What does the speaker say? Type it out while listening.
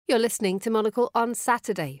You're listening to Monocle on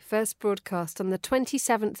Saturday, first broadcast on the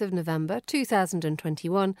 27th of November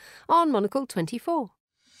 2021 on Monocle 24.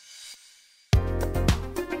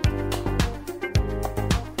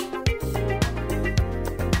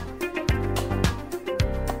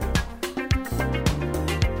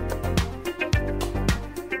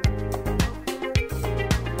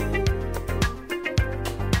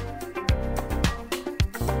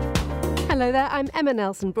 Hello there, I'm Emma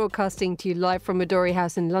Nelson, broadcasting to you live from Midori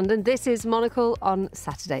House in London. This is Monocle on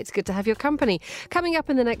Saturday. It's good to have your company. Coming up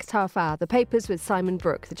in the next half hour, the papers with Simon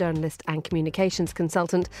Brooke, the journalist and communications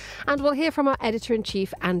consultant. And we'll hear from our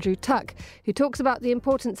editor-in-chief, Andrew Tuck, who talks about the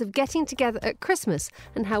importance of getting together at Christmas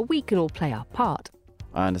and how we can all play our part.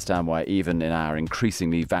 I understand why, even in our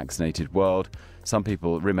increasingly vaccinated world, some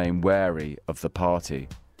people remain wary of the party.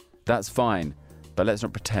 That's fine. But let's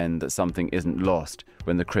not pretend that something isn't lost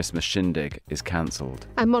when the Christmas shindig is cancelled.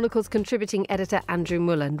 And Monocle's contributing editor Andrew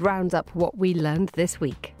Mullen rounds up what we learned this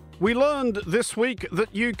week. We learned this week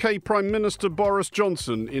that UK Prime Minister Boris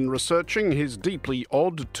Johnson, in researching his deeply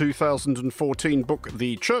odd 2014 book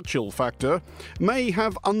The Churchill Factor, may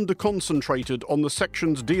have under-concentrated on the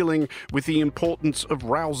sections dealing with the importance of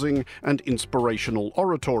rousing and inspirational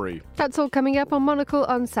oratory. That's all coming up on Monocle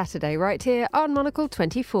on Saturday, right here on Monocle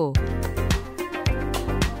 24.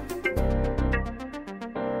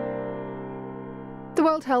 The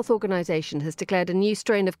World Health Organization has declared a new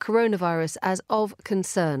strain of coronavirus as of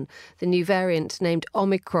concern. The new variant, named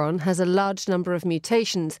Omicron, has a large number of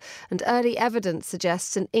mutations, and early evidence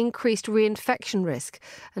suggests an increased reinfection risk.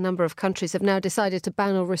 A number of countries have now decided to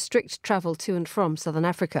ban or restrict travel to and from Southern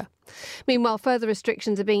Africa. Meanwhile, further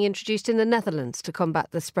restrictions are being introduced in the Netherlands to combat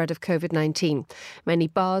the spread of COVID-19. Many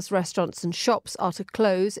bars, restaurants and shops are to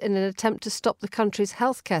close in an attempt to stop the country's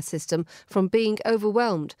healthcare system from being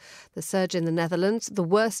overwhelmed. The surge in the Netherlands, the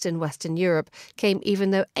worst in Western Europe, came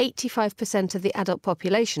even though 85% of the adult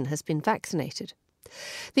population has been vaccinated.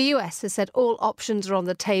 The US has said all options are on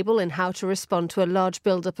the table in how to respond to a large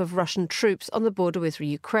build-up of Russian troops on the border with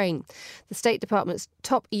Ukraine. The State Department's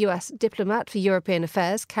top US diplomat for European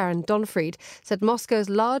affairs, Karen Donfried, said Moscow's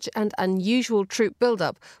large and unusual troop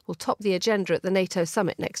build-up will top the agenda at the NATO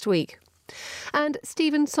summit next week. And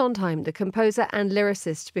Stephen Sondheim, the composer and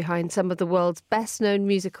lyricist behind some of the world's best-known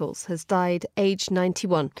musicals, has died aged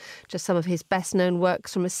 91. Just some of his best-known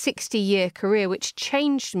works from a 60-year career which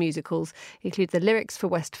changed musicals include the lyrics for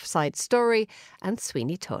West Side Story and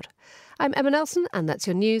Sweeney Todd. I'm Emma Nelson, and that's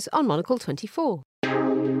your news on Monocle 24.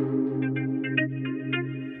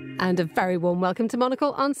 And a very warm welcome to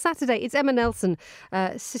Monocle on Saturday. It's Emma Nelson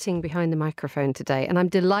sitting behind the microphone today, and I'm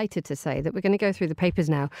delighted to say that we're going to go through the papers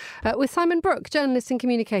now with Simon Brooke, journalist and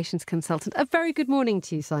communications consultant. A very good morning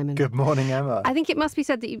to you, Simon. Good morning, Emma. I think it must be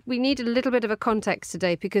said that we need a little bit of a context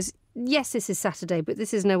today because, yes, this is Saturday, but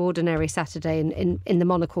this is no ordinary Saturday in the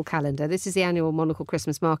Monocle calendar. This is the annual Monocle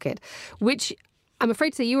Christmas market, which I'm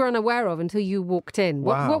afraid to say you were unaware of until you walked in.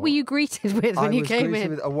 Wow. What were you greeted with when you came in? I was greeted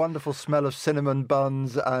with a wonderful smell of cinnamon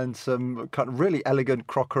buns and some kind of really elegant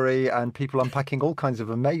crockery and people unpacking all kinds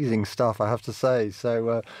of amazing stuff, I have to say.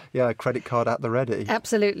 So, credit card at the ready.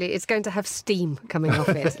 Absolutely. It's going to have steam coming off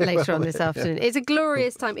it later on this afternoon. It's a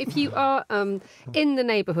glorious time. If you are in the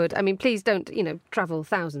neighbourhood, I mean, please don't, travel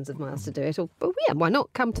thousands of miles to do it. Why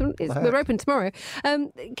not? We're open tomorrow.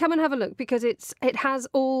 Come and have a look because it has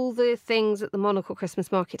all the things that the Monocle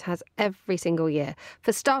Christmas market has every single year.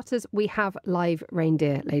 For starters, we have live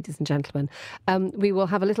reindeer, ladies and gentlemen. We will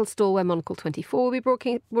have a little stall where Monocle 24 will be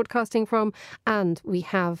broadcasting from, and we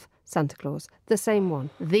have Santa Claus, the same one,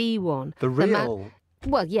 the one. The real.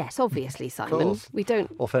 Well, yes, obviously, Simon. We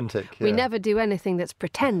don't... Authentic, yeah. We never do anything that's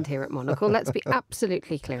pretend here at Monocle. Let's be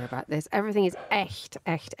absolutely clear about this. Everything is echt.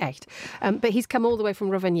 But he's come all the way from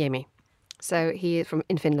Rovaniemi. So he is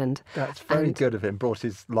in Finland. That's very good of him. Brought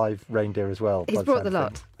his live reindeer as well. He's brought the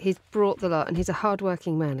lot. He's brought the lot, and he's a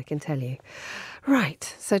hard-working man, I can tell you. Right,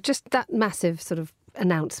 so just that massive sort of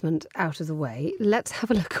announcement out of the way, let's have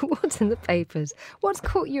a look at what's in the papers. What's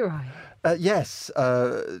caught your eye? Yes,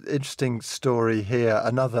 interesting story here.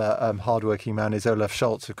 Another hard-working man is Olaf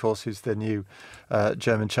Scholz, of course, who's the new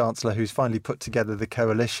German Chancellor, who's finally put together the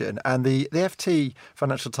coalition. And the FT,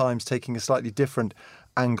 Financial Times, taking a slightly different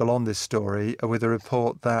angle on this story with a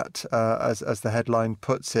report that, as the headline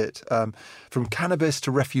puts it, from cannabis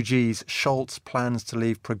to refugees, Scholz plans to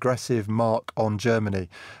leave progressive mark on Germany.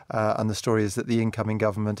 And the story is that the incoming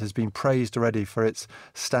government has been praised already for its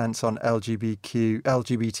stance on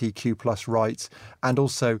LGBTQ plus rights and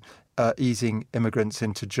also easing immigrants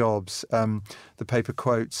into jobs. The paper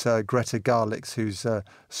quotes Greta Garlix, who's a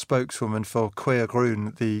spokeswoman for Queer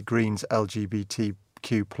Groen, the Greens LGBTQ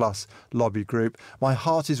LGBTQ+ lobby group. My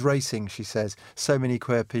heart is racing, she says. So many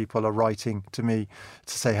queer people are writing to me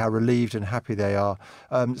to say how relieved and happy they are.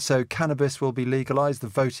 So cannabis will be legalised, the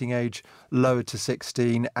voting age lowered to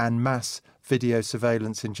 16, and mass video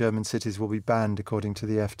surveillance in German cities will be banned, according to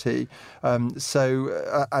the FT.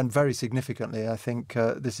 And very significantly, I think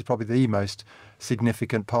this is probably the most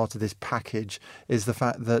significant part of this package, is the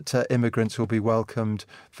fact that immigrants will be welcomed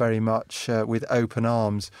very much with open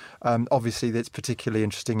arms. Obviously, that's particularly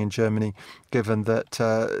interesting in Germany, given that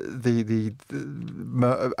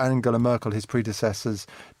Angela Merkel, his predecessor's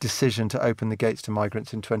decision to open the gates to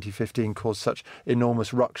migrants in 2015 caused such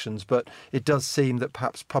enormous ructions. But it does seem that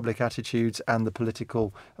perhaps public attitudes and the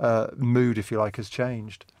political mood, if you like, has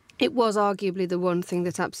changed. It was arguably the one thing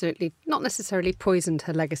that absolutely, not necessarily poisoned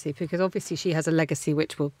her legacy, because obviously she has a legacy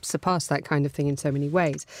which will surpass that kind of thing in so many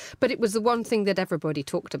ways. But it was the one thing that everybody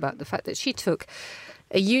talked about, the fact that she took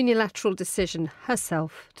a unilateral decision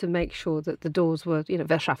herself to make sure that the doors were,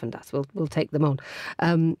 wer schaffen das, we'll take them on.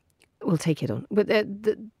 We'll take it on. But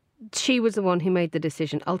she was the one who made the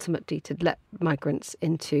decision ultimately to let migrants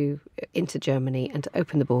into Germany and to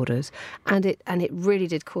open the borders. And it really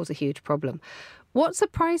did cause a huge problem. What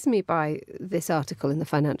surprised me by this article in the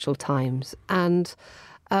Financial Times, and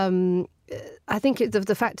I think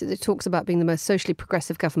the fact that it talks about being the most socially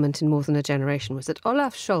progressive government in more than a generation, was that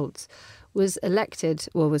Olaf Scholz was elected,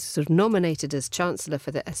 or was sort of nominated as Chancellor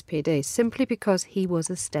for the SPD simply because he was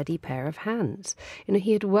a steady pair of hands.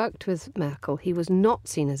 He had worked with Merkel. He was not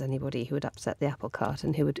seen as anybody who would upset the apple cart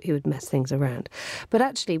and who would mess things around. But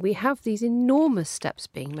actually, we have these enormous steps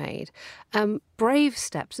being made, brave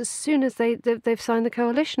steps, as soon as they've signed the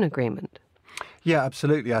coalition agreement. Yeah,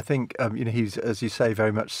 absolutely. I think he's, as you say,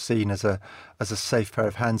 very much seen as a safe pair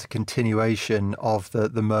of hands, a continuation of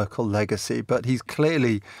the Merkel legacy. But he's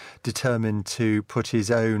clearly determined to put his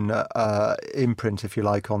own imprint, if you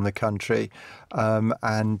like, on the country,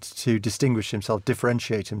 and to distinguish himself,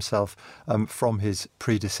 differentiate himself from his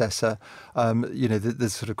predecessor.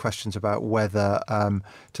 There's sort of questions about whether,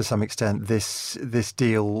 to some extent, this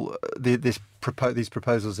deal, these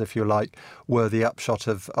proposals, if you like, were the upshot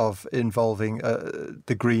of involving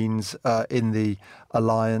the Greens in the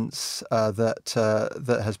alliance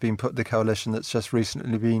that has been the coalition that's just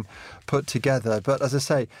recently been put together. But as I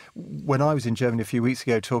say, when I was in Germany a few weeks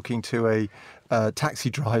ago talking to a taxi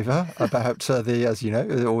driver about as you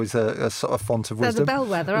know, always a sort of font of wisdom. They're the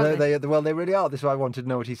bellwether, aren't they? They really are. This is why I wanted to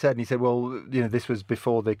know what he said. And he said, well, this was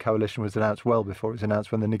before the coalition was announced, well before it was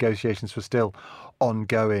announced, when the negotiations were still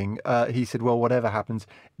ongoing. He said, well, whatever happens,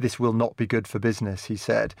 this will not be good for business, he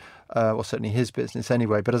said. Or certainly his business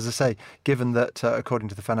anyway. But as I say, given that, according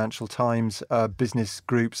to the Financial Times, business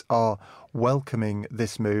groups are welcoming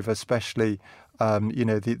this move, especially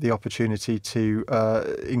the opportunity to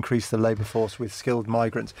increase the labour force with skilled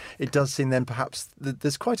migrants. It does seem then perhaps that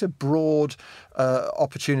there's quite a broad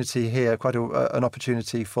opportunity here, quite an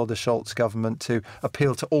opportunity for the Scholz government to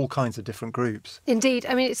appeal to all kinds of different groups. Indeed.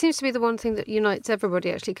 I mean, it seems to be the one thing that unites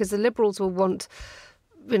everybody, actually, because the Liberals will want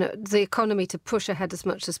the economy to push ahead as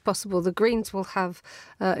much as possible. The Greens will have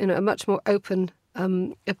a much more open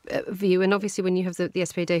view, and obviously when you have the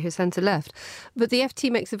SPD who's centre left. But the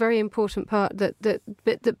FT makes a very important part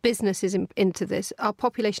that business is into this. Our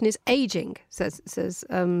population is ageing, says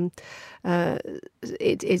one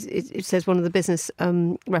of the business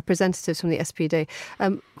representatives from the SPD.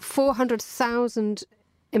 400,000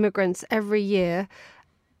 immigrants every year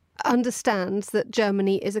understands that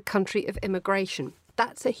Germany is a country of immigration.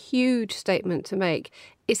 That's a huge statement to make,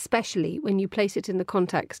 especially when you place it in the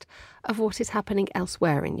context of what is happening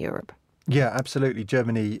elsewhere in Europe. Yeah, absolutely.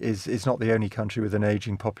 Germany is not the only country with an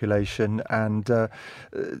ageing population, and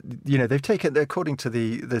they've taken, according to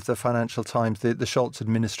the Financial Times, the Scholz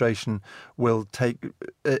administration will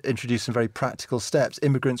introduce some very practical steps.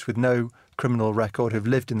 Immigrants with no criminal record who've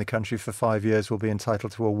lived in the country for 5 years will be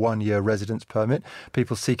entitled to a 1-year residence permit.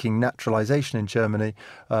 People seeking naturalisation in Germany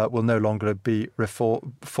will no longer be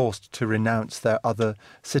forced to renounce their other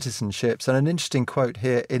citizenships. And an interesting quote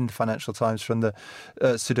here in the Financial Times from the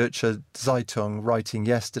Süddeutsche Zeitung, writing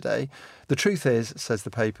yesterday: "The truth is," says the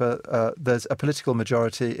paper, "there's a political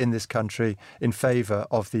majority in this country in favour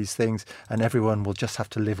of these things, and everyone will just have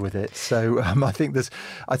to live with it." So I think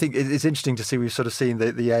it's interesting to see. We've sort of seen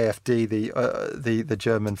the AfD, the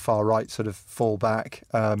German far right, sort of fall back.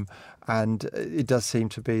 And it does seem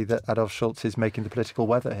to be that Adolf Scholz is making the political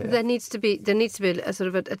weather here. There needs to be a sort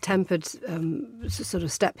of a tempered sort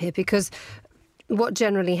of step here, because what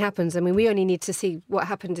generally happens, I mean, we only need to see what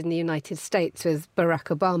happened in the United States with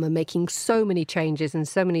Barack Obama making so many changes and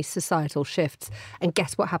so many societal shifts. And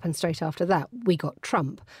guess what happened straight after that? We got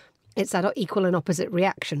Trump. It's that equal and opposite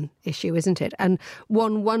reaction issue, isn't it? And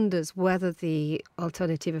one wonders whether the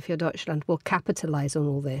Alternative für Deutschland will capitalise on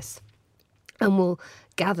all this and will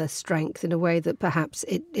gather strength in a way that perhaps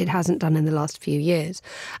it hasn't done in the last few years.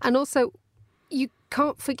 And also, you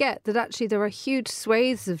can't forget that actually there are huge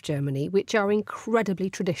swathes of Germany which are incredibly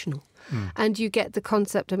traditional. And you get the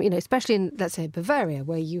concept of, especially in, let's say, Bavaria,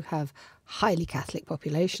 where you have highly Catholic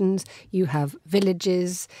populations, you have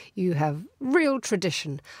villages, you have real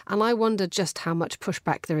tradition. And I wonder just how much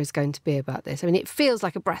pushback there is going to be about this. I mean, it feels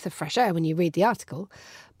like a breath of fresh air when you read the article,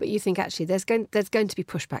 but you think actually there's going to be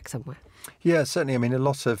pushback somewhere. Yeah, certainly. I mean, a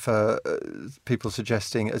lot of people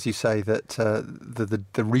suggesting, as you say, that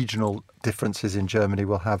the regional differences in Germany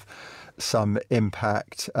will have some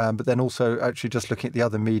impact. But then also, actually, just looking at the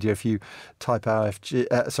other media, if you type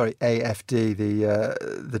AfD,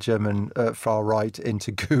 the German far right,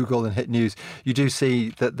 into Google and hit news, you do see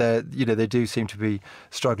that they do seem to be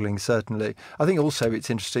struggling. Certainly, I think also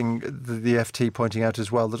it's interesting the FT pointing out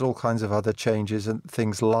as well that all kinds of other changes and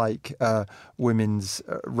things like women's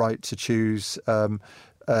right to choose.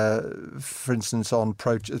 For instance, on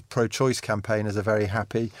pro-choice campaigners are very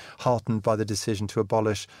happy, heartened by the decision to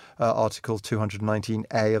abolish Article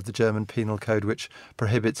 219A of the German Penal Code, which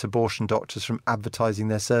prohibits abortion doctors from advertising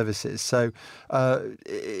their services. So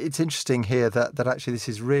it's interesting here that actually this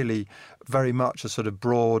is really very much a sort of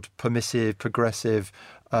broad, permissive, progressive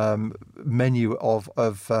menu of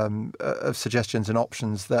suggestions and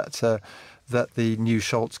options that the new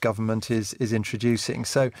Scholz government is introducing.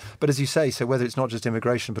 So, but as you say, so whether it's not just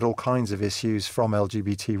immigration, but all kinds of issues from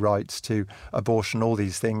LGBT rights to abortion, all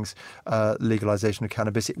these things, legalisation of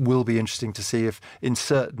cannabis, it will be interesting to see if in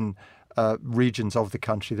certain regions of the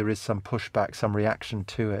country there is some pushback, some reaction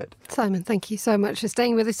to it. Simon, thank you so much for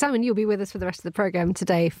staying with us. Simon, you'll be with us for the rest of the programme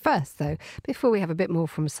today. First, though, before we have a bit more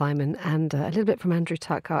from Simon and a little bit from Andrew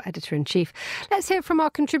Tuck, our editor-in-chief, let's hear from our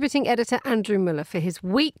contributing editor, Andrew Muller, for his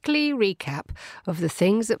weekly recap of the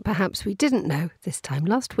things that perhaps we didn't know this time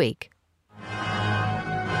last week.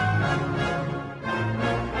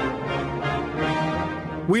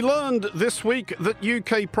 We learned this week that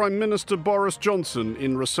UK Prime Minister Boris Johnson,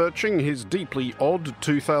 in researching his deeply odd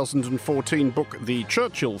 2014 book The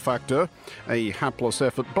Churchill Factor, a hapless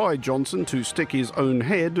effort by Johnson to stick his own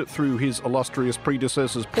head through his illustrious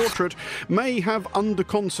predecessor's portrait, may have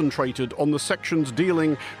under-concentrated on the sections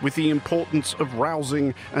dealing with the importance of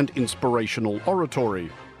rousing and inspirational oratory.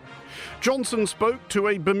 Johnson spoke to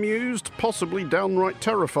a bemused, possibly downright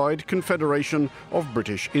terrified Confederation of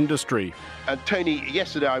British Industry. And Tony,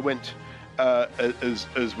 yesterday I went,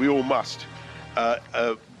 as we all must,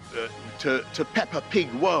 to Peppa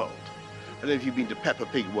Pig World. I don't know if you've been to Peppa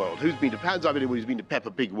Pig World. Hands up anyone who's been to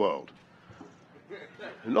Peppa Pig World?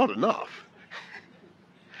 Not enough.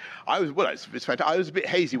 It's fantastic. I was a bit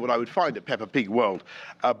hazy what I would find at Peppa Pig World,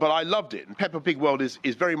 but I loved it. And Peppa Pig World is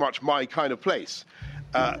very much my kind of place.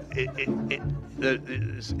 It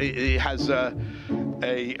has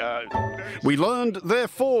We learned,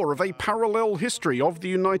 therefore, of a parallel history of the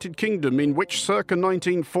United Kingdom in which circa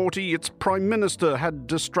 1940 its Prime Minister had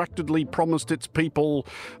distractedly promised its people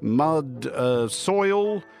mud,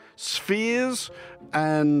 soil, spheres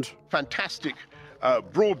and fantastic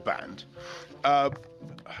broadband.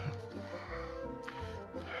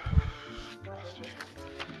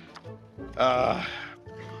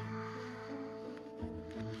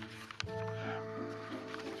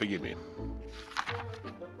 Forgive me.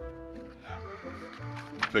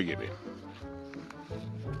 Forgive me.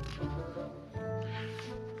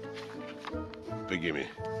 Forgive me.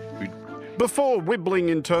 Before wibbling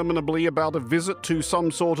interminably about a visit to some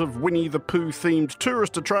sort of Winnie the Pooh-themed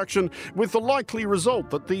tourist attraction, with the likely result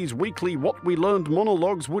that these weekly What We Learned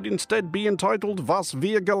monologues would instead be entitled Was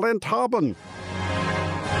wir gelernt haben.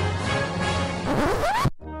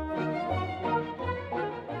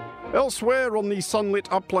 Elsewhere on the sunlit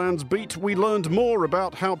uplands beat, we learned more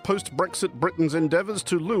about how post-Brexit Britain's endeavours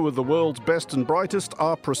to lure the world's best and brightest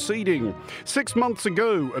are proceeding. 6 months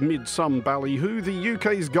ago, amid some ballyhoo, the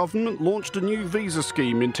UK's government launched a new visa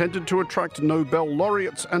scheme intended to attract Nobel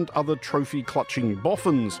laureates and other trophy-clutching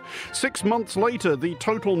boffins. 6 months later, the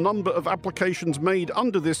total number of applications made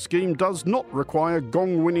under this scheme does not require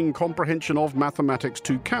gong-winning comprehension of mathematics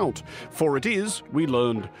to count, for it is, we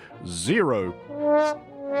learned, 0.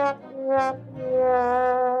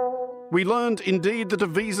 We learned, indeed, that a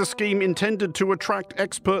visa scheme intended to attract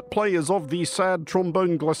expert players of the sad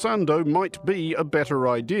trombone glissando might be a better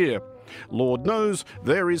idea. Lord knows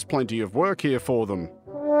there is plenty of work here for them.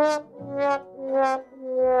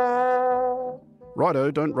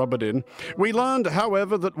 Righto, don't rub it in. We learned,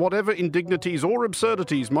 however, that whatever indignities or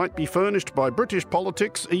absurdities might be furnished by British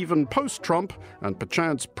politics, even post-Trump, and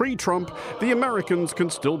perchance pre-Trump, the Americans can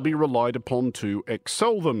still be relied upon to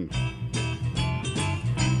excel them.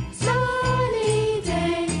 Sunny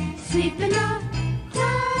day, sweeping the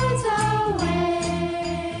clouds away.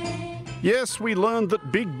 Yes, we learned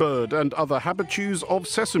that Big Bird and other habitues of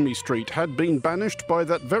Sesame Street had been banished by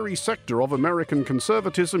that very sector of American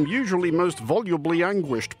conservatism usually most volubly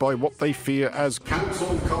anguished by what they fear as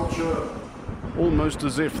cancel culture. Almost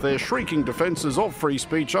as if their shrieking defences of free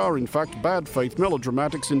speech are in fact bad faith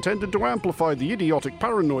melodramatics intended to amplify the idiotic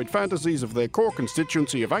paranoid fantasies of their core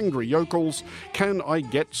constituency of angry yokels. Can I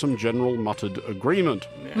get some general muttered agreement?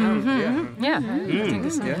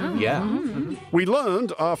 We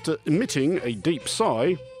learned, after emitting a deep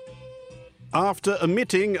sigh,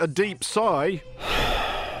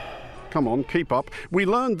 come on, keep up. We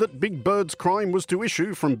learned that Big Bird's crime was to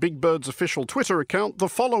issue from Big Bird's official Twitter account the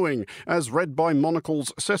following, as read by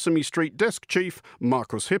Monocle's Sesame Street desk chief,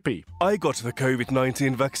 Marcus Hippie. I got the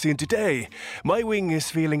COVID-19 vaccine today. My wing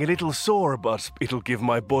is feeling a little sore, but it'll give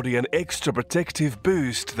my body an extra protective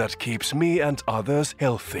boost that keeps me and others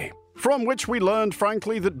healthy. From which we learned,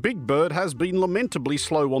 frankly, that Big Bird has been lamentably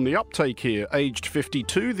slow on the uptake here. Aged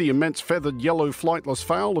 52, the immense feathered yellow flightless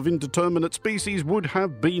fowl of indeterminate species would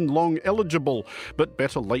have been long eligible, but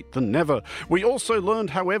better late than never. We also learned,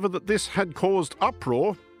 however, that this had caused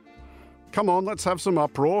uproar. Come on, let's have some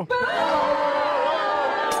uproar.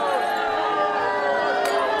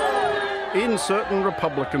 In certain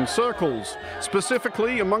Republican circles,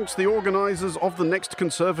 specifically amongst the organisers of the next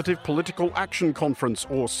Conservative Political Action Conference,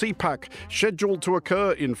 or CPAC, scheduled to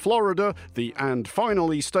occur in Florida, the and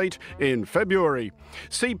finally state, in February.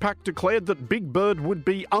 CPAC declared that Big Bird would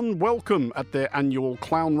be unwelcome at their annual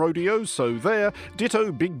clown rodeo, so there,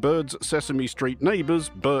 ditto Big Bird's Sesame Street neighbours,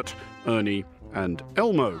 Bert, Ernie and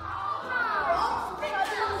Elmo.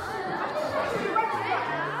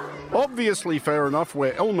 Obviously fair enough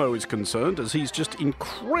where Elmo is concerned, as he's just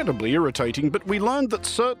incredibly irritating, but we learned that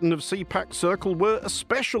certain of CPAC's circle were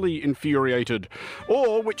especially infuriated,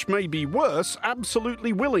 or, which may be worse,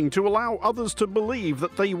 absolutely willing to allow others to believe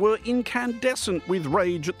that they were incandescent with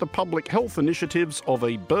rage at the public health initiatives of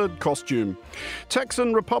a bird costume.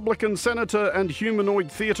 Texan Republican Senator and humanoid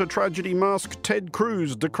theatre tragedy mask Ted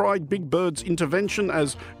Cruz decried Big Bird's intervention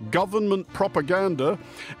as government propaganda.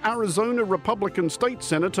 Arizona Republican State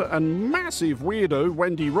Senator and massive weirdo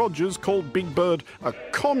Wendy Rogers called Big Bird a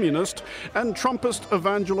communist, and Trumpist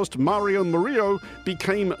evangelist Mario Murillo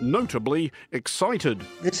became notably excited.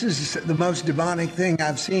 This is the most demonic thing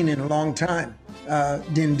I've seen in a long time. The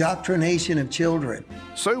indoctrination of children.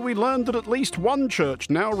 So we learned that at least one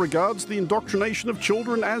church now regards the indoctrination of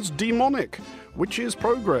children as demonic, which is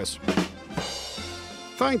progress.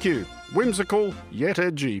 Thank you. Whimsical, yet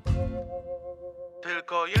edgy.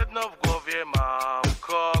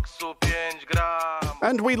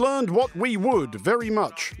 And we learned what we would very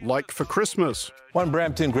much like for Christmas. One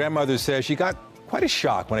Brampton grandmother says she got quite a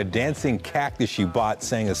shock when a dancing cactus she bought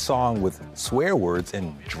sang a song with swear words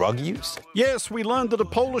and drug use. Yes, we learned that a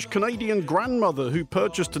Polish-Canadian grandmother who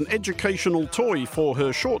purchased an educational toy for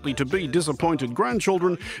her shortly-to-be disappointed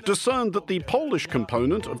grandchildren discerned that the Polish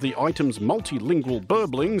component of the item's multilingual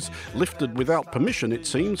burblings, lifted without permission, it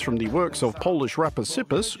seems, from the works of Polish rapper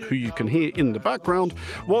Sipus, who you can hear in the background,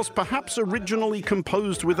 was perhaps originally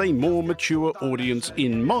composed with a more mature audience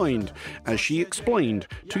in mind, as she explained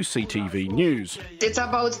to CTV News. It's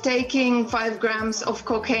about taking 5 grams of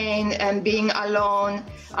cocaine and being alone.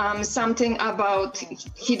 Something about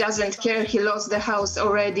he doesn't care, he lost the house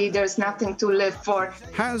already, there's nothing to live for.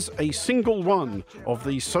 Has a single one of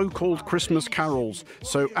these so-called Christmas carols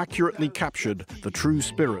so accurately captured the true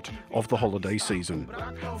spirit of the holiday season?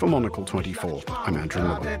 For Monocle 24, I'm Andrew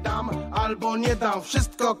Miller.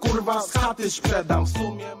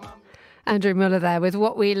 Andrew Muller there with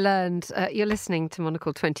What We Learned. You're listening to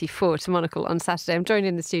Monocle 24, to Monocle on Saturday. I'm joined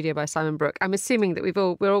in the studio by Simon Brooke. I'm assuming that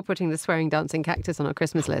we're all putting the swearing dancing cactus on our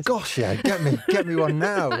Christmas list. Gosh, yeah, get me one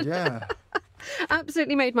now, yeah.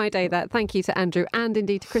 Absolutely made my day, that. Thank you to Andrew and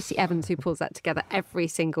indeed to Chrissy Evans, who pulls that together every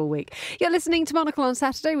single week. You're listening to Monocle on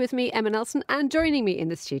Saturday with me, Emma Nelson, and joining me in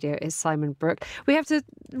the studio is Simon Brooke. We have to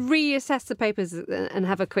reassess the papers and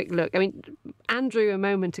have a quick look. I mean, Andrew a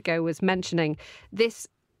moment ago was mentioning this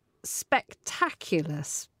spectacular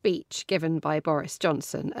speech given by Boris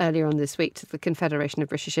Johnson earlier on this week to the Confederation of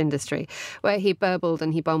British Industry, where he burbled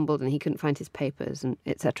and he bumbled and he couldn't find his papers and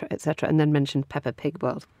etc., and then mentioned Peppa Pig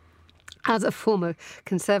World. As a former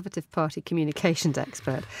Conservative Party communications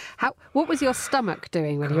expert, what was your stomach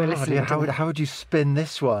doing when you were listening to that? How would you spin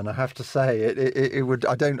this one? I have to say, it would.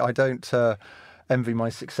 I don't envy my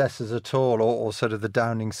successors at all, or sort of the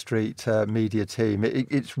Downing Street media team.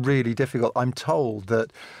 It's really difficult. I'm told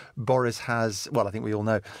that Boris has, well, I think we all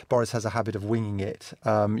know, Boris has a habit of winging it.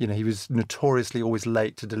 He was notoriously always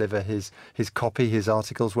late to deliver his copy, his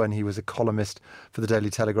articles, when he was a columnist for the Daily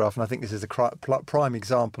Telegraph. And I think this is a prime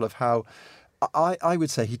example of how I would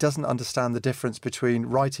say he doesn't understand the difference between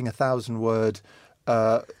writing a 1,000-word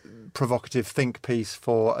provocative think piece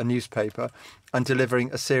for a newspaper and delivering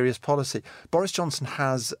a serious policy. Boris Johnson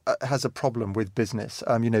has a problem with business.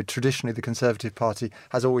 Traditionally the Conservative Party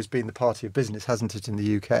has always been the party of business, hasn't it, in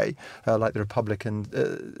the UK, like the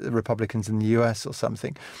Republicans in the US or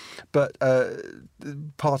something. But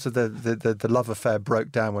part of the love affair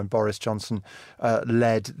broke down when Boris Johnson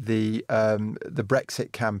led the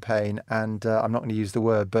Brexit campaign, and I'm not going to use the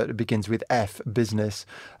word, but it begins with F, business,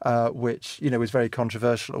 which was very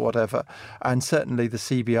controversial or whatever. And certainly the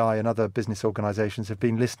CBI and other business organisations have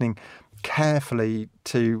been listening carefully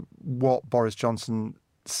to what Boris Johnson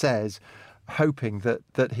says, hoping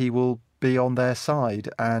that he will be on their side.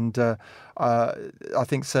 And I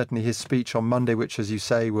think certainly his speech on Monday, which, as you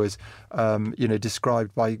say, was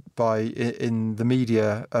described by in the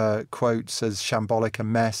media quotes as shambolic, a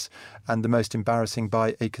mess, and the most embarrassing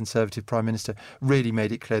by a Conservative Prime Minister, really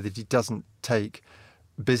made it clear that he doesn't take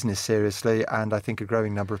business seriously, and I think a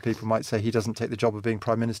growing number of people might say he doesn't take the job of being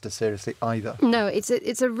Prime Minister seriously either. No, it's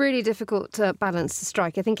a really difficult balance to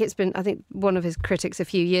strike. I think one of his critics a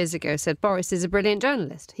few years ago said Boris is a brilliant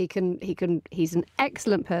journalist. He's an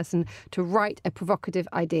excellent person to write a provocative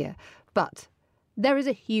idea. But there is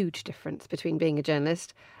a huge difference between being a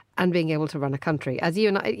journalist and being able to run a country. As you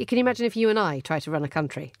and I, can you imagine if you and I try to run a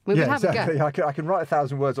country? We would have exactly. a go. I can write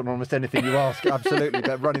 1,000 words on almost anything you ask, absolutely.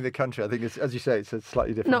 But running the country, I think, as you say, it's a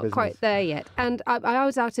slightly different Not business. quite there yet. And I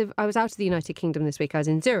was out of the United Kingdom this week. I was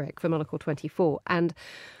in Zurich for Monocle 24, and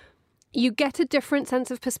you get a different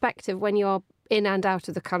sense of perspective when you're in and out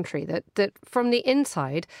of the country, that from the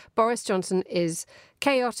inside, Boris Johnson is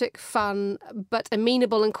chaotic, fun, but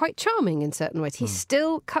amenable and quite charming in certain ways. He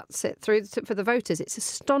still cuts it through for the voters. It's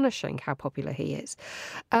astonishing how popular he is.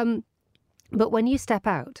 But when you step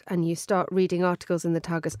out and you start reading articles in the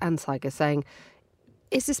Tagesanzeiger saying,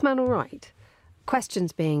 is this man all right?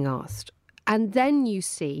 Questions being asked. And then you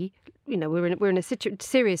see, we're in a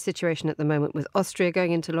serious situation at the moment with Austria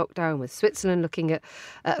going into lockdown, with Switzerland looking at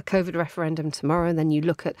a COVID referendum tomorrow. And then you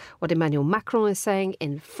look at what Emmanuel Macron is saying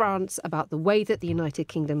in France about the way that the United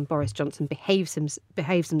Kingdom, Boris Johnson, behaves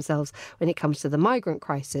themselves when it comes to the migrant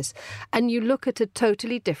crisis. And you look at a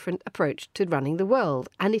totally different approach to running the world.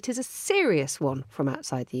 And it is a serious one from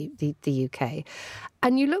outside the UK.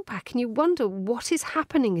 And you look back and you wonder what is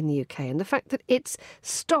happening in the UK, and the fact that its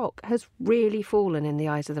stock has really fallen in the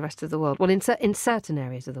eyes of the rest of the world. Well, in certain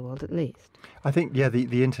areas of the world, at least. I think,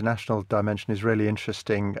 the international dimension is really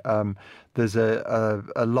interesting. There's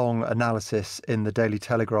a long analysis in the Daily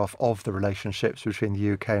Telegraph of the relationships between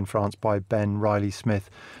the UK and France by Ben Riley-Smith,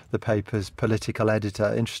 the paper's political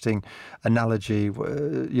editor. Interesting analogy,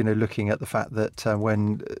 looking at the fact that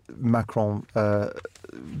when Macron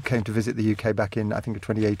came to visit the UK back in, I think,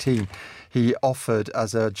 2018, he offered,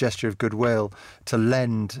 as a gesture of goodwill, to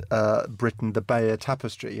lend Britain the Bayeux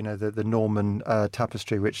Tapestry, the Norman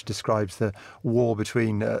tapestry, which describes the war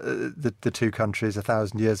between the two countries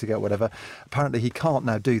 1,000 years ago, whatever. Apparently he can't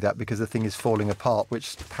now do that because the thing is falling apart,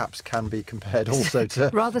 which perhaps can be compared also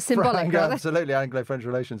to rather symbolic, absolutely, Anglo-French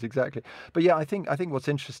relations, exactly. But I think what's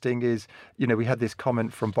interesting is, we had this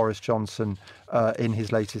comment from Boris Johnson in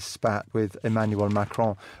his latest spat with Emmanuel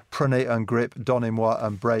Macron. Prenez un grip, donnez-moi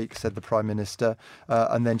un break, said the Prime Minister,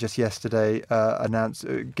 and then just yesterday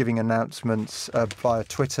giving announcements via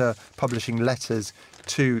Twitter, publishing letters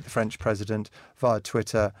to the French President via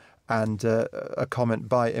Twitter, and a comment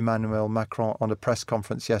by Emmanuel Macron on a press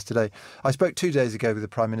conference yesterday. I spoke 2 days ago with the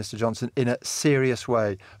Prime Minister Johnson in a serious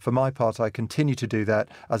way. For my part, I continue to do that,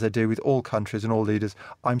 as I do with all countries and all leaders.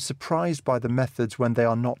 I'm surprised by the methods when they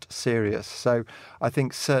are not serious. So I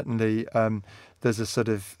think certainly there's a sort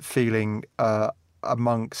of feeling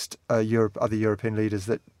amongst other European leaders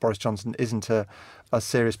that Boris Johnson isn't a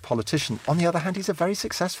serious politician. On the other hand, he's a very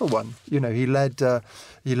successful one. He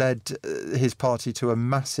led his party to a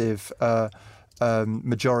massive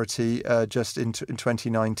majority just in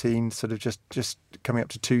 2019, sort of just coming up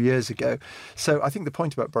to 2 years ago. So I think the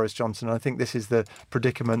point about Boris Johnson, and I think this is the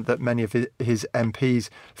predicament that many of his MPs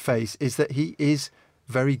face, is that he is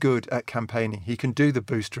very good at campaigning. He can do the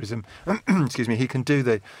boosterism. Excuse me. He can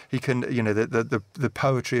the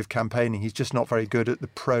poetry of campaigning. He's just not very good at the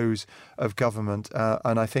prose of government.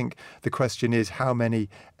 And I think the question is how many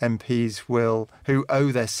MPs who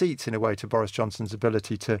owe their seats in a way to Boris Johnson's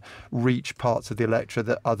ability to reach parts of the electorate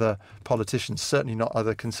that other politicians, certainly not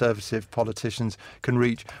other Conservative politicians, can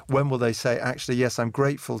reach. When will they say, actually, yes, I'm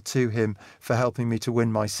grateful to him for helping me to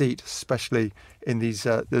win my seat, especially in these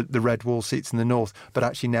the red wall seats in the north, but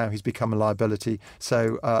actually now he's become a liability.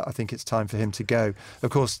 So I think it's time for him to go. Of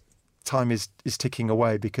course, time is ticking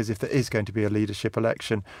away, because if there is going to be a leadership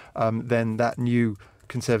election, then that new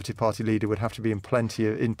Conservative Party leader would have to be in place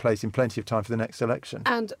in plenty of time for the next election.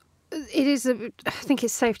 And it is. I think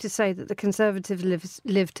it's safe to say that the Conservatives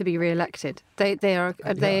live to be re-elected.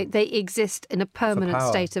 They exist in a permanent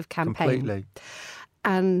state of campaign. Completely.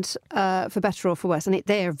 And for better or for worse. And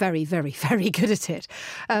they are very, very, very good at it.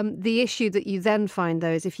 The issue that you then find,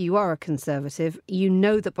 though, is if you are a Conservative, you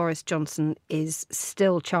know that Boris Johnson is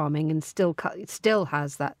still charming and still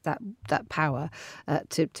has that power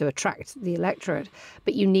to attract the electorate.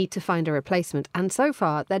 But you need to find a replacement. And so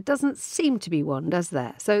far, there doesn't seem to be one, does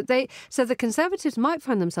there? So the Conservatives might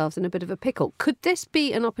find themselves in a bit of a pickle. Could this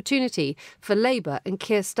be an opportunity for Labour and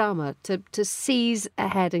Keir Starmer to seize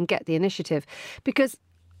ahead and get the initiative? Because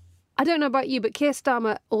I don't know about you, but Keir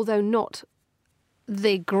Starmer, although not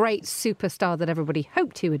the great superstar that everybody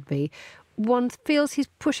hoped he would be, one feels he's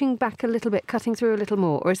pushing back a little bit, cutting through a little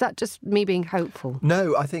more. Or is that just me being hopeful?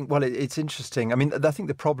 No, I think, it's interesting. I mean, I think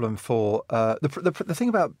the problem for the thing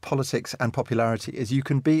about politics and popularity is you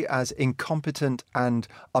can be as incompetent and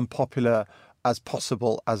unpopular as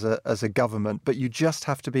possible as a government, but you just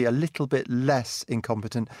have to be a little bit less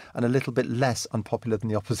incompetent and a little bit less unpopular than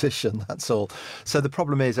the opposition. That's all. So the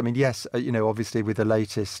problem is, I mean, yes, obviously with the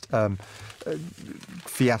latest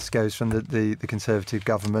fiascos from the Conservative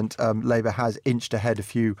government, Labour has inched ahead a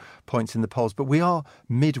few points in the polls, but we are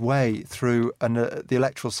midway through the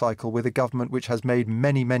electoral cycle with a government which has made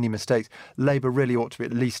many, many mistakes. Labour really ought to be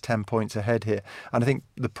at least 10 points ahead here. And I think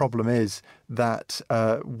the problem is that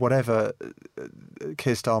whatever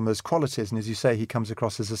Keir Starmer's qualities, and as you say, he comes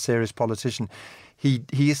across as a serious politician, he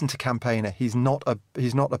isn't a campaigner. He's not a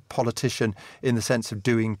politician in the sense of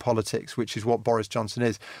doing politics, which is what Boris Johnson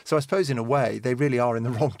is. So I suppose in a way they really are in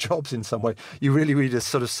the wrong jobs in some way. You really need a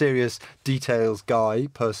sort of serious details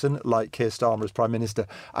person like Keir Starmer as Prime Minister,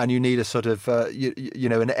 and you need a sort of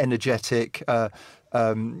an energetic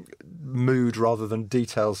mood rather than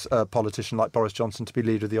details politician like Boris Johnson to be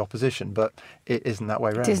leader of the opposition, but it isn't that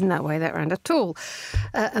way round. It isn't that way round at all.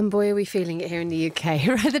 And boy, are we feeling it here in the UK.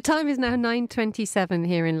 Right, the time is now 9:27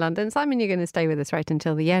 here in London. Simon, you're going to stay with us right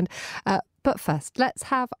until the end. But first, let's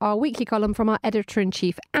have our weekly column from our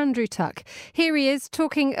editor-in-chief, Andrew Tuck. Here he is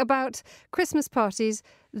talking about Christmas parties,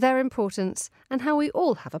 their importance, and how we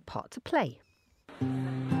all have a part to play.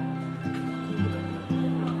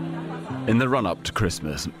 In the run-up to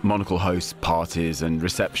Christmas, Monocle hosts parties and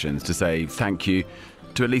receptions to say thank you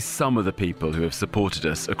to at least some of the people who have supported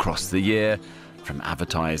us across the year, from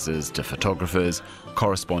advertisers to photographers,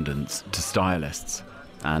 correspondents to stylists.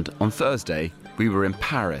 And on Thursday, we were in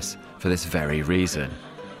Paris for this very reason.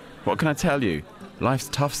 What can I tell you? Life's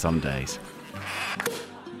tough some days.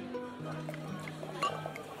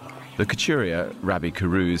 The couturier, Rabbi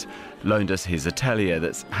Carouse, loaned us his atelier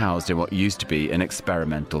that's housed in what used to be an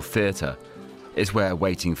experimental theatre. It's where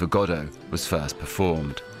Waiting for Godot was first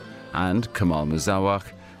performed. And Kamal Muzawak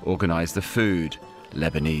organised the food,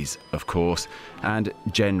 Lebanese, of course, and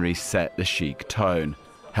generally set the chic tone,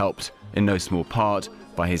 helped in no small part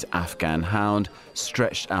by his Afghan hound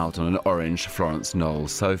stretched out on an orange Florence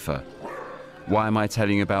Knowles sofa. Why am I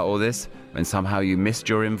telling you about all this when somehow you missed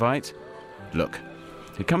your invite? Look,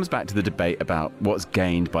 it comes back to the debate about what's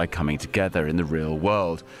gained by coming together in the real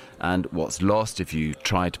world and what's lost if you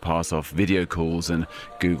try to pass off video calls and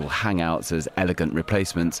Google Hangouts as elegant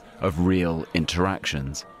replacements of real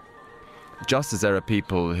interactions. Just as there are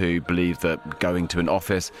people who believe that going to an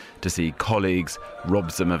office to see colleagues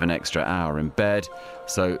robs them of an extra hour in bed,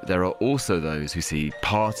 so there are also those who see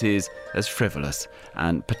parties as frivolous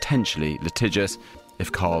and potentially litigious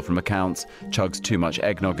if Carl from accounts chugs too much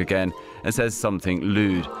eggnog again and says something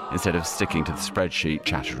lewd instead of sticking to the spreadsheet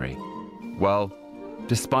chattery. Well,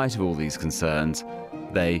 despite of all these concerns,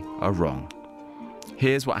 they are wrong.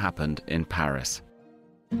 Here's what happened in Paris.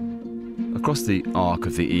 Across the arc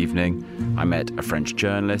of the evening, I met a French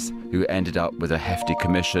journalist who ended up with a hefty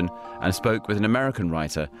commission and spoke with an American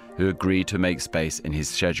writer who agreed to make space in his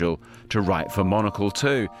schedule to write for Monocle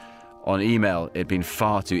too. On email, it'd been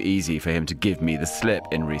far too easy for him to give me the slip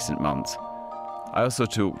in recent months. I also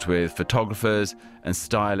talked with photographers and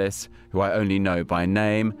stylists who I only know by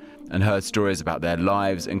name and heard stories about their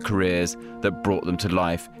lives and careers that brought them to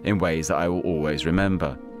life in ways that I will always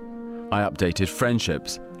remember. I updated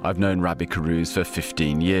friendships. I've known Rabbi Karuz for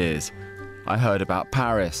 15 years. I heard about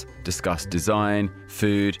Paris, discussed design,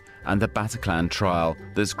 food, and the Bataclan trial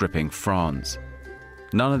that's gripping France.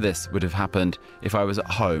 None of this would have happened if I was at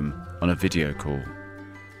home on a video call.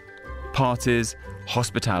 Parties,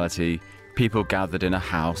 hospitality, people gathered in a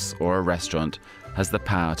house or a restaurant has the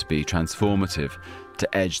power to be transformative,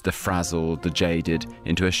 to edge the frazzled, the jaded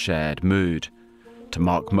into a shared mood, to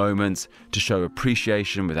mark moments, to show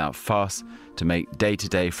appreciation without fuss, to make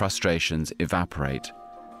day-to-day frustrations evaporate.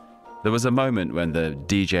 There was a moment when the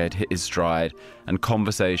DJ had hit his stride and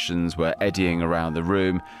conversations were eddying around the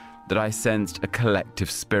room that I sensed a collective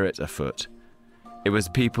spirit afoot. It was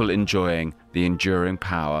people enjoying the enduring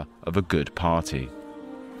power of a good party.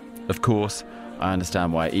 Of course, I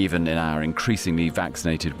understand why even in our increasingly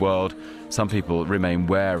vaccinated world, some people remain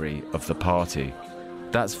wary of the party.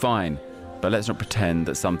 That's fine, but let's not pretend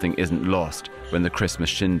that something isn't lost when the Christmas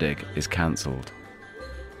shindig is cancelled.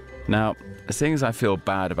 Now, seeing as I feel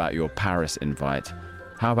bad about your Paris invite,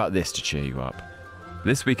 how about this to cheer you up?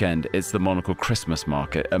 This weekend, it's the Monocle Christmas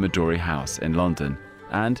Market at Midori House in London,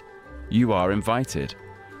 and you are invited.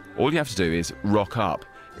 All you have to do is rock up.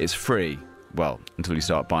 It's free, well, until you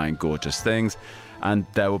start buying gorgeous things, and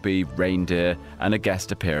there will be reindeer and a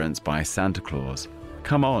guest appearance by Santa Claus.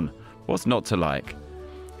 Come on, what's not to like?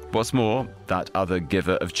 What's more, that other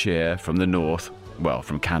giver of cheer from the north, well,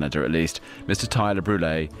 from Canada at least, Mr. Tyler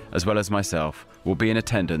Brûlé, as well as myself, will be in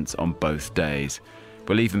attendance on both days.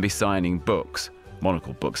 We'll even be signing books,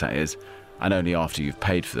 Monocle books that is, and only after you've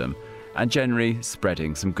paid for them, and generally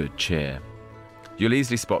spreading some good cheer. You'll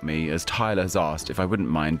easily spot me as Tyler has asked if I wouldn't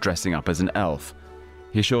mind dressing up as an elf.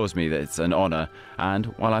 He assures me that it's an honour, and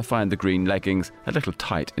while I find the green leggings a little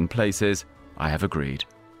tight in places, I have agreed.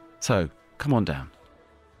 So, come on down.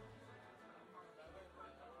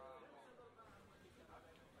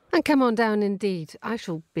 And come on down indeed. I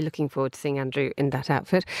shall be looking forward to seeing Andrew in that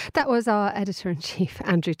outfit. That was our editor-in-chief,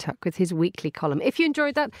 Andrew Tuck, with his weekly column. If you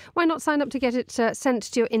enjoyed that, why not sign up to get it sent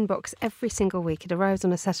to your inbox every single week? It arrives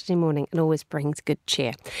on a Saturday morning and always brings good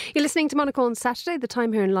cheer. You're listening to Monocle on Saturday. The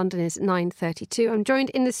time here in London is 9:32. I'm joined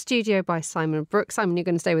in the studio by Simon Brooks. Simon, you're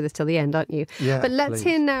going to stay with us till the end, aren't you? Yeah, But let's please.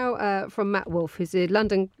 hear now from Matt Wolfe, who's a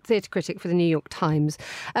London theatre critic for the New York Times.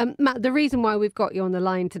 Matt, the reason why we've got you on the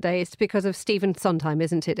line today is because of Stephen Sondheim,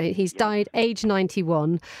 isn't it? He's died age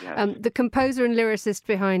 91. Yes. The composer and lyricist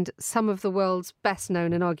behind some of the world's best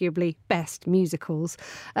known and arguably best musicals.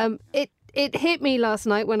 It hit me last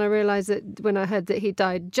night when I realised that when I heard that he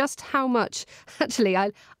died, just how much actually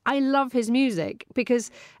I love his music, because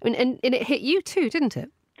and it hit you too, didn't it?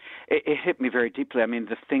 It hit me very deeply. I mean,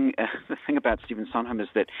 the thing about Stephen Sondheim is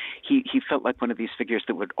that he felt like one of these figures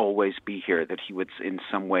that would always be here, that he would in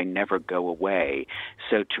some way never go away.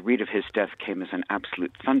 So to read of his death came as an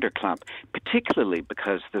absolute thunderclap, particularly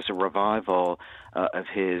because there's a revival of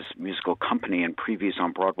his musical company and previews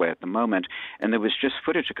on Broadway at the moment. And there was just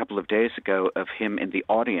footage a couple of days ago of him in the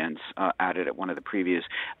audience added at one of the previews,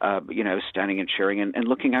 standing and cheering and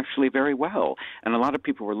looking actually very well. And a lot of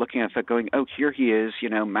people were looking at that going, oh, here he is,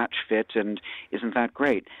 match fit, and isn't that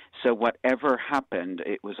great? So whatever happened,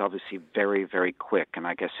 it was obviously very, very quick. And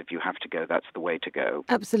I guess if you have to go, that's the way to go.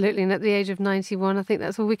 Absolutely. And at the age of 91, I think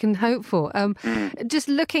that's all we can hope for. Just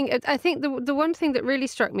looking at, I think the one thing that really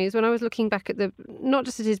struck me is when I was looking back at not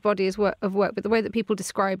just at his body of work, but the way that people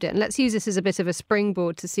described it. And let's use this as a bit of a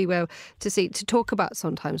springboard to talk about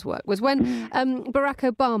Sondheim's work, was when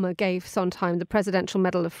Barack Obama gave Sondheim the Presidential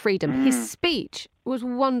Medal of Freedom. His speech was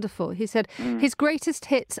wonderful. He said, his greatest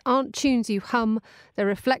hits aren't tunes you hum, they're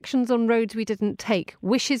reflections on roads we didn't take,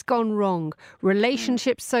 wishes gone wrong,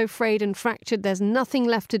 relationships so frayed and fractured there's nothing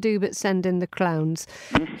left to do but send in the clowns.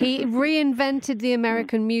 He reinvented the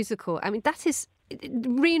American musical. I mean, that is...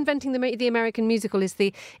 Reinventing the American musical is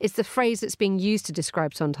the phrase that's being used to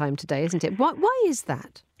describe Sondheim today, isn't it? Why is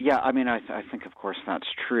that? Yeah, I mean, I think, of course, that's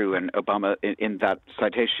true. And Obama, in that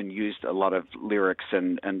citation, used a lot of lyrics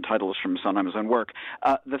and titles from Sondheim's own work.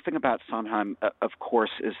 The thing about Sondheim, of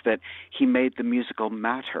course, is that he made the musical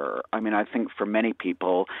matter. I mean, I think for many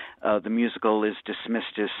people, the musical is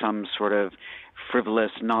dismissed as some sort of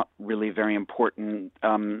frivolous, not really very important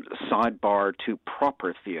sidebar to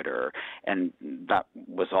proper theater. And that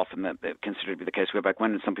was often considered to be the case way back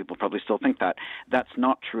when, and some people probably still think that. That's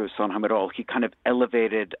not true of Sondheim at all. He kind of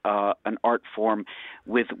elevated an art form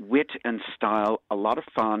with wit and style, a lot of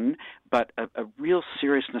fun, but a real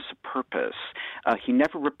seriousness of purpose. He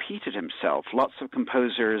never repeated himself. Lots of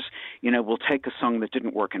composers, will take a song that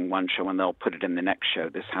didn't work in one show and they'll put it in the next show.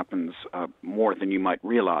 This happens more than you might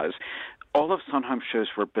realize. All of Sondheim's shows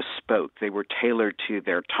were bespoke. They were tailored to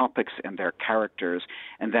their topics and their characters.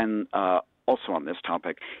 And then also on this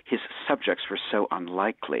topic, his subjects were so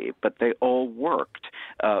unlikely, but they all worked.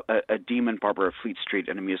 A demon Barbara of Fleet Street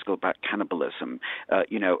and a musical about cannibalism, a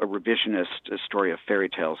revisionist story of fairy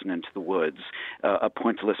tales and Into the Woods, a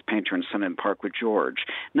pointillist painter in Sun and Park with George.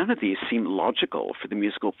 None of these seemed logical for the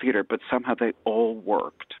musical theater, but somehow they all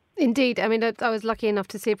worked. Indeed. I mean, I was lucky enough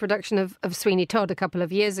to see a production of Sweeney Todd a couple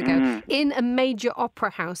of years ago in a major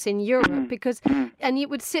opera house in Europe because, and it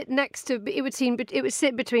would sit next to, it would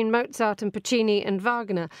sit between Mozart and Puccini and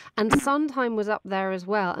Wagner, and Sondheim was up there as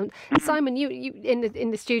well. And Simon, you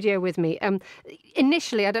in the studio with me.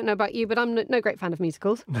 Initially, I don't know about you, but I'm no great fan of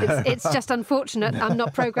musicals. It's just unfortunate I'm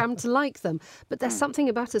not programmed to like them. But there's something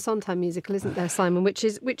about a Sondheim musical, isn't there, Simon? Which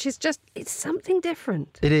is just, it's something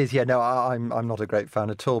different. It is, yeah. No, I'm not a great fan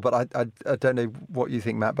at all. But I don't know what you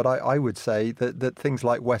think, Matt, but I would say that things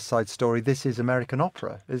like West Side Story, this is American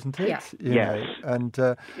opera, isn't it? Yeah. You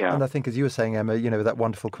know? And I think, as you were saying, Emma, that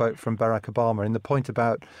wonderful quote from Barack Obama, and the point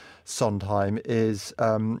about Sondheim is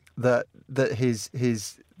that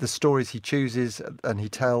the stories he chooses and he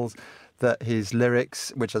tells, that his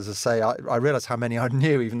lyrics, which, as I say, I realise how many I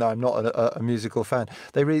knew, even though I'm not a musical fan,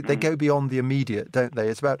 they go beyond the immediate, don't they?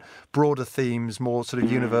 It's about broader themes, more sort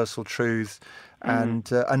of universal truths. And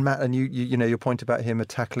Matt, and you your point about him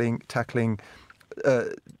tackling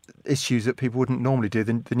issues that people wouldn't normally do.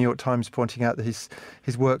 The New York Times pointing out that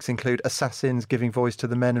his works include assassins giving voice to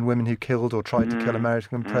the men and women who killed or tried to kill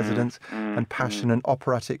American presidents, and passion and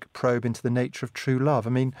operatic probe into the nature of true love.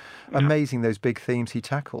 I mean, amazing those big themes he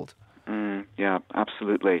tackled. Yeah,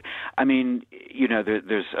 absolutely. I mean,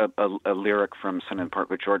 there's a lyric from Sun and Park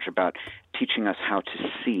with George about teaching us how to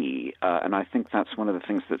see, and I think that's one of the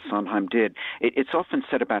things that Sondheim did. It's often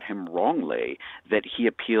said about him wrongly that he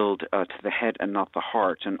appealed to the head and not the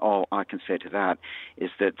heart, and all I can say to that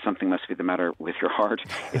is that something must be the matter with your heart.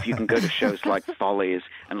 If you can go to shows like Follies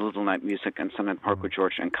and Little Night Music and Sun and Park with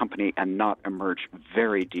George and Company and not emerge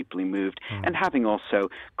very deeply moved, and having also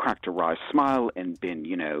cracked a wry smile and been,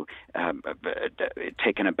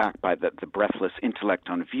 taken aback by the breathless intellect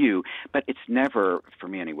on view, but it's never, for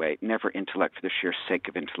me anyway, never intellect for the sheer sake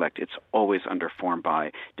of intellect. It's always underformed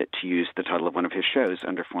by, to use the title of one of his shows,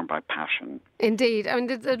 underformed by passion. Indeed. I mean,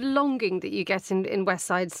 the longing that you get in West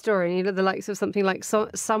Side Story, the likes of something like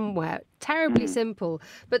Somewhere, terribly simple,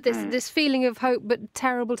 but this feeling of hope, but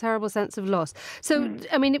terrible, terrible sense of loss. So,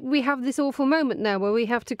 I mean, we have this awful moment now where we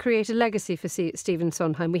have to create a legacy for Stephen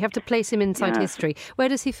Sondheim. We have to place him inside history. Where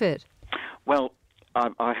does he fit? Well,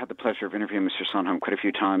 I had the pleasure of interviewing Mr. Sondheim quite a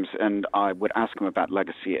few times, and I would ask him about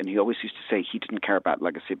legacy, and he always used to say he didn't care about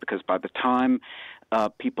legacy because by the time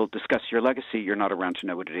people discuss your legacy, you're not around to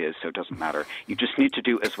know what it is, so it doesn't matter. You just need to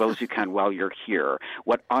do as well as you can while you're here.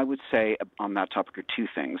 What I would say on that topic are two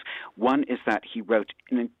things. One is that he wrote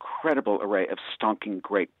an incredible array of stonking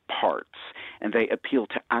great parts, and they appeal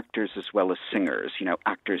to actors as well as singers,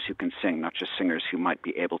 actors who can sing, not just singers who might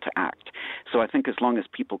be able to act. So I think as long as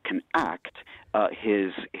people can act,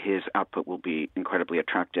 his output will be incredibly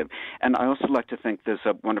attractive. And I also like to think there's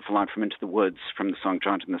a wonderful line from Into the Woods from the song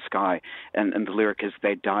Giant in the Sky, and the lyric is,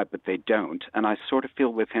 they die but they don't. And I sort of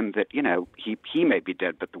feel with him that, he may be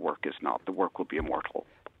dead, but the work is not. The work will be immortal.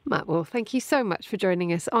 Matt Wolfe, thank you so much for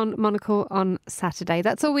joining us on Monocle on Saturday.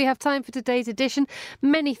 That's all we have time for today's edition.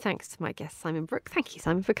 Many thanks to my guest, Simon Brooke. Thank you,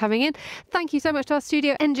 Simon, for coming in. Thank you so much to our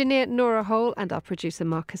studio engineer, Nora Hole, and our producer,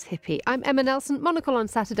 Marcus Hippie. I'm Emma Nelson. Monocle on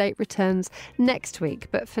Saturday returns next week.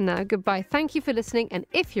 But for now, goodbye. Thank you for listening. And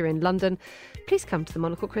if you're in London, please come to the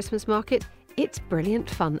Monocle Christmas Market. It's brilliant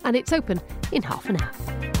fun, and it's open in half an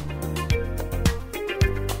hour.